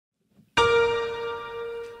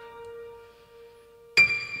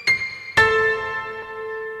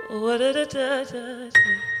These are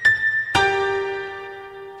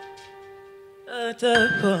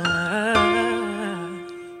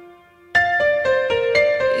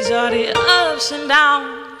the ups and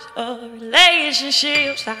downs of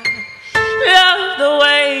relationships. I love the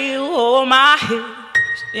way you hold my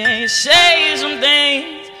hips and say some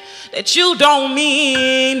things that you don't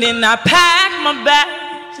mean. Then I pack my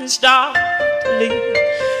bags and start to leave.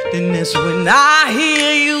 Then that's when I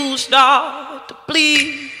hear you start to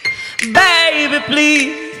plead. Baby,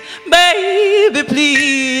 please, baby,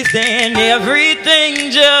 please. Then everything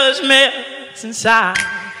just melts inside.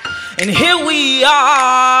 And here we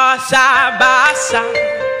are, side by side.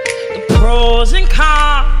 The pros and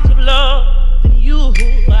cons of loving you.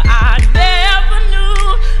 I never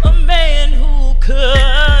knew a man who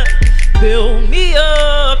could build me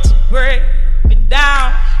up to break me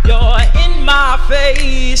down. You're in my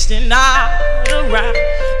face and I'm around.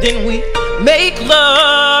 Then we make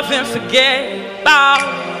love and forget about it.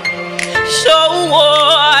 So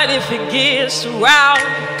what if it gets around?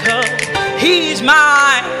 'Cause he's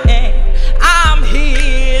mine and I'm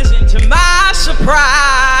his. And to my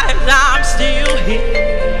surprise, I'm still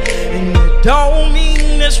here. And it don't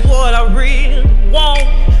mean that's what I really want.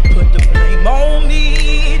 Put the blame on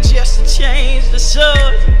me just to change the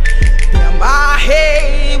subject. Damn, I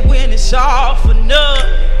hate when it's all for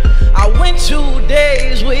nothing. I went 2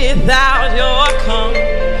 days without your company,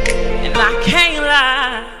 and I can't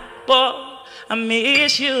lie, but I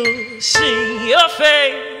miss you. See your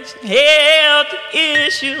face, held the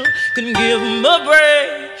issue. Couldn't give him a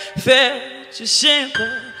break, felt just simple.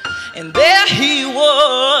 And there he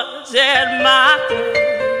was at my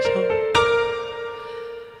threshold.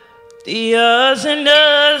 The ups and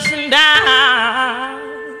ups and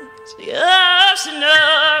downs, the ups and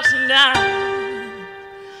ups and downs.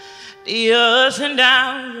 The ups and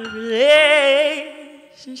downs of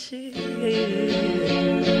relationships.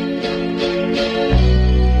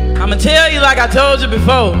 I'ma tell you like I told you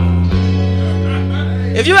before.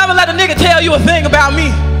 If you ever let a nigga tell you a thing about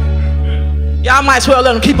me, y'all might as well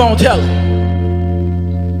let him keep on telling.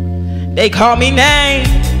 They call me names.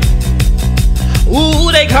 Ooh,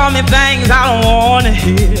 they call me things I don't wanna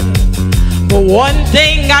hear. But one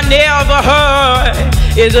thing I never heard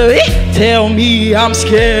is tell me I'm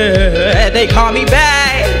scared. They call me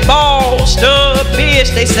bad, bossed up bitch.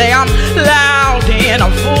 They say I'm loud and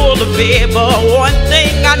I'm full of it. But one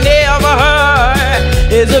thing I never heard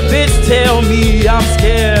is a bitch tell me I'm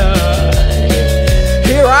scared.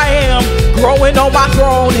 Here I am, growing on my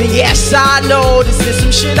throne. And yes, I know this is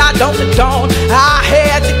some shit I don't condone. I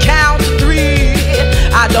had to count to 3.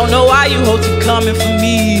 I don't know why you hoes keep coming for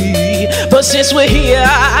me. But since we're here,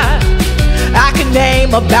 I can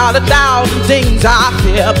name about 1,000 things I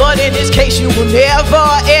fear. But in this case, you will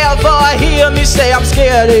never, ever hear me say I'm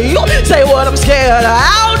scared of you. Say what I'm scared of.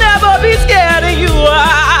 I'll never be scared of you.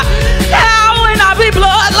 How will I be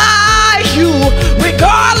blood like you?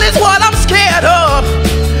 Regardless what I'm scared of.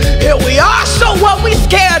 Here we are, so what we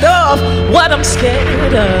scared of? What I'm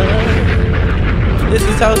scared of. This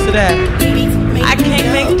is toast to that. I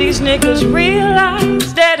can't make these niggas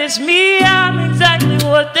realize that it's me. I'm exactly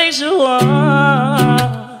what they should want.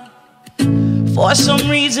 For some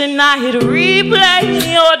reason I hit a replay.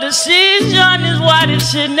 Your decision is why this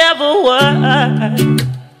shit never worked.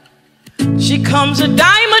 She comes a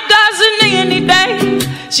dime a dozen any day.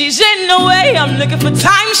 She's in the way, I'm looking for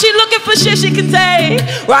time. She looking for shit she can take.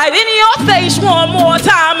 Right in your face one more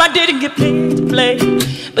time. I didn't get paid to play,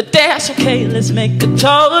 but that's okay, let's make a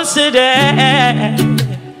toast today.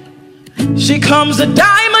 She comes a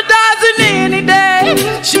dime a dozen any day.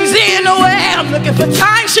 She's in the way, I'm looking for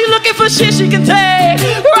time. She looking for shit she can take.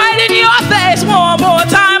 Right in your face one more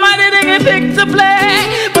time. I didn't get picked to play,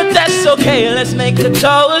 but that's okay, let's make a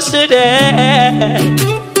toast today.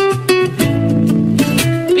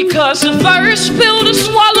 Because the first pill to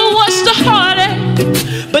swallow was the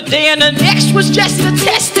hardest, but then the next was just a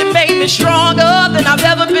test. It made me stronger than I've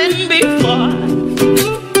ever been before.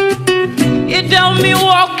 It helped me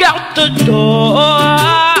walk out the door.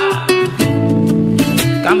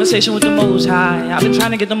 Conversation with the Most High. I've been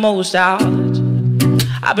trying to get the most out.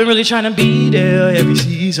 I've been really trying to be there every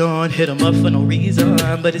season. Hit them up for no reason,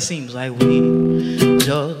 but it seems like we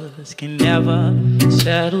just can never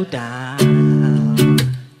settle down.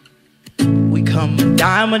 We come a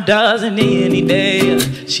dime a dozen any day.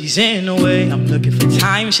 She's in the way, I'm looking for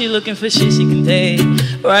time. She looking for shit she can take.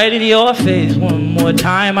 Right in your face one more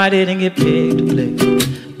time. I didn't get picked to play,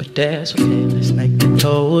 but that's okay, let's make the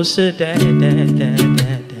toast to that.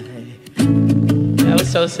 That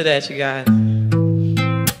was toast to that, you guys.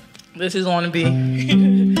 This is wanna be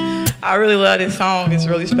I really love this song. It's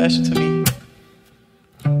really special to me.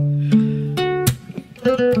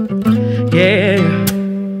 Yeah,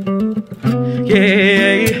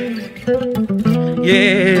 yeah,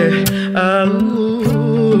 yeah.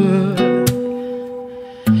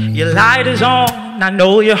 Your light is on, I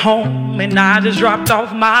know you're home, and I just dropped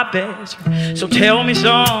off my best friend. So tell me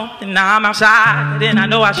something, I'm outside, and I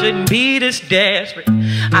know I shouldn't be this desperate.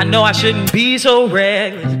 I know I shouldn't be so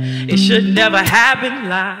reckless. It should never happen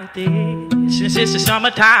like this. Since it's the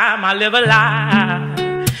summertime, I live a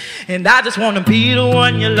lie. And I just wanna be the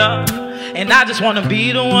one you love, and I just wanna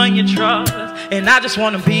be the one you trust, and I just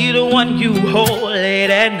wanna be the one you hold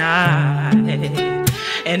late at night.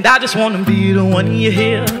 And I just wanna be the one you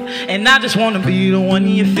hear, and I just wanna be the one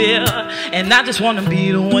you feel, and I just wanna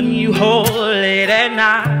be the one you hold late at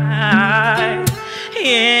night.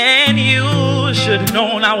 And you should've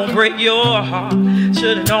known I won't break your heart.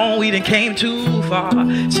 Should've known we done came too far.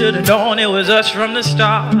 Should've known it was us from the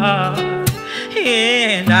start.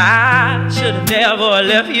 And I should've never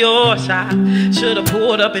left your side. Should've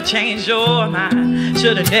pulled up and changed your mind.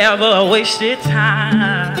 Should've never wasted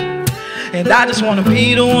time. And I just wanna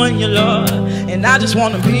be the one you love, and I just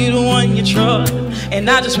wanna be the one you trust, and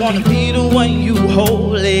I just wanna be the one you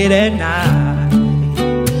hold late at night.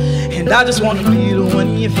 And I just wanna be the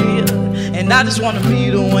one you feel, and I just wanna be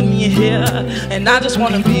the one you hear, and I just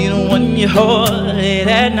wanna be the one you hold late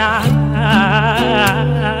at night.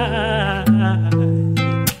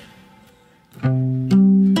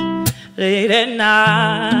 Late at night,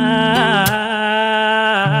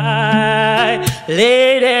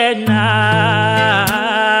 late at night,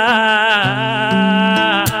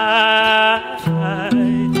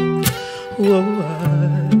 whoa,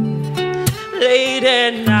 late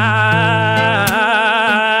at night,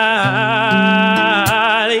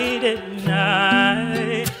 late at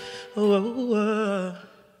night, whoa.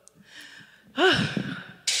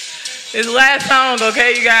 This last song,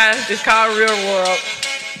 okay, you guys, it's called Real World.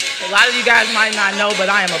 A lot of you guys might not know, but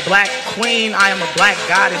I am a black queen. I am a black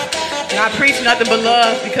goddess. And I preach nothing but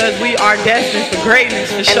love because we are destined for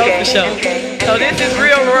greatness, for sure, for sure. So this is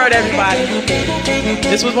Real World, everybody.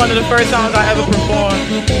 This was one of the first songs I ever performed.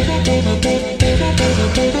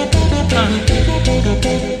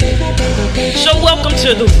 So welcome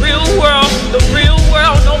to the real world, the real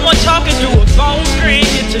world. No more talking through a phone screen.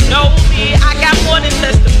 Get to know me. I got more than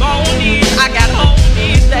testimonies. I got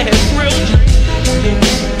homies that have real dreams.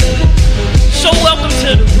 So welcome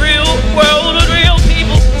to the real world of real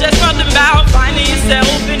people. Just something about finding yourself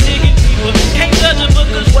and digging deeper. Can't judge a book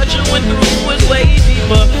cause what you went through is way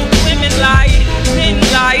deeper. Women lie, men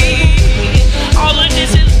lie. All of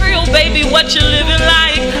this is real, baby, what you living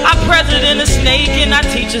like. Our president a snake and our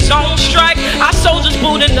teachers on strike. Our soldiers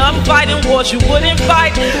booting up, fighting wars you wouldn't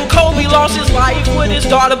fight. Kobe lost his life with his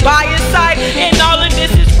daughter by his side. And all of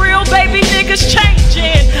this is real, baby, niggas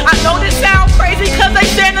changing. I know this sound crazy cause they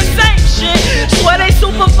saying the same shit. Swear they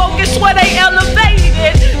super focused, swear they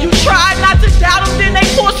elevated. You try not to doubt them, then they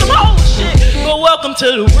pour some whole shit. But welcome to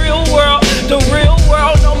the real world, the real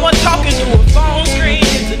world. No more talking through a phone screen.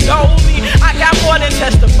 Get to know me. I got more than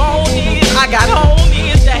testimonies. I got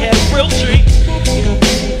homies that have real dreams.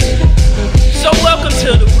 So welcome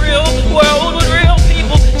to the real world with real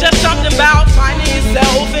people. Just something about finding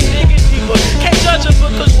yourself and digging deeper. Can't judge a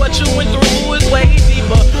book cause what you went through is way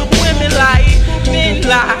deeper. Women lie, men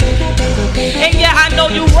lie. And yeah, I know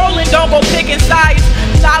you rolling, don't go picking sides.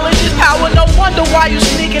 Knowledge is power, no wonder why you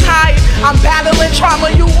sneaking high. I'm battling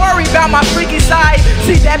trauma, you worry about my freaky side.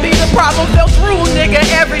 See, that be the problem, fell through, nigga,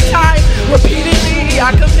 every time. Repeatedly,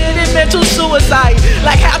 I committed mental suicide.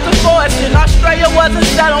 Like half the forest in Australia wasn't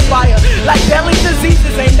set on fire. Like deadly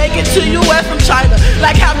diseases ain't make it to US from China.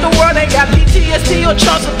 Like half the world ain't got PTSD or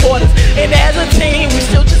Trump supporters. And as a team, we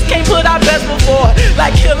still just can't put our best before.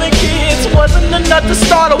 Like killing kids wasn't enough to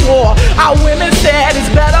start a war. Our women said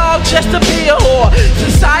it's better off just to be a whore.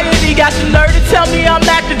 Society got the nerve to tell me I'm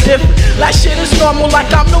acting different. Like shit is normal,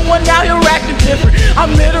 like I'm the one out here acting different.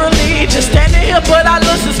 I'm literally just standing here, but I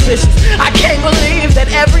look suspicious. I can't believe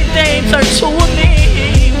that everything turned to a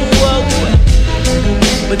me. Whoa.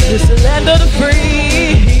 But this the land of the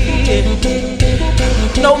free.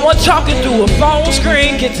 No more talking through a phone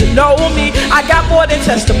screen. Get to know me. I got more than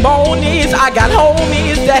testimonies. I got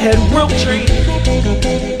homies that had real dreams.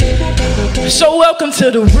 So welcome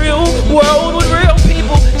to the real world with real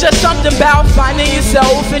people. Just something about finding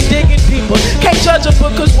yourself and digging deeper. Can't judge a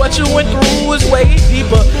book cause what you went through is way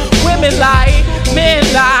deeper. Women lie, men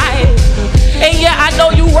lie. And yeah, I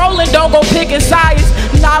know you rolling, don't go picking sides.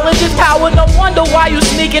 Knowledge is power, no wonder why you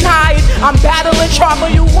sneaking hide. I'm battling trauma,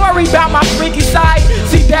 you worry about my freaky side.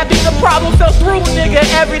 See, that that be the problem? Fell through, nigga,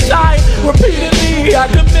 every time. Repeatedly, I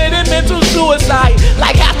committed mental suicide.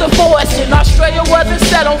 Like half the forest in Australia wasn't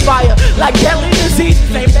set on fire. Like deadly diseases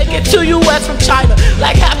ain't make it to US from China.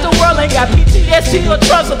 Like half the world ain't got PTSD or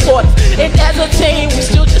trust support. And as a team, we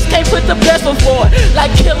still just can't put the best before. Like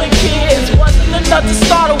killing kids wasn't enough to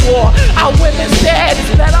start a war. Our women's dead,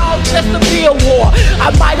 it's better off just to be a war. I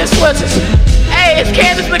might as well just... Hey, it's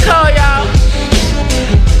Candice, Nicole, y'all.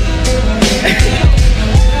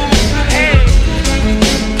 Hey,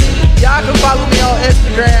 y'all can follow me on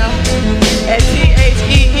Instagram at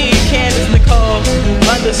THEE Candice Nicole _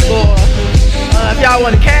 if y'all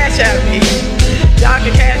want to cash at me, y'all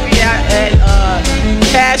can cash me out at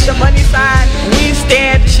cash your money sign We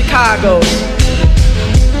Stand Chicago.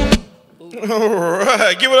 All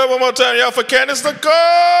right, give it up one more time, y'all, for Candice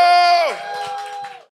Nicole.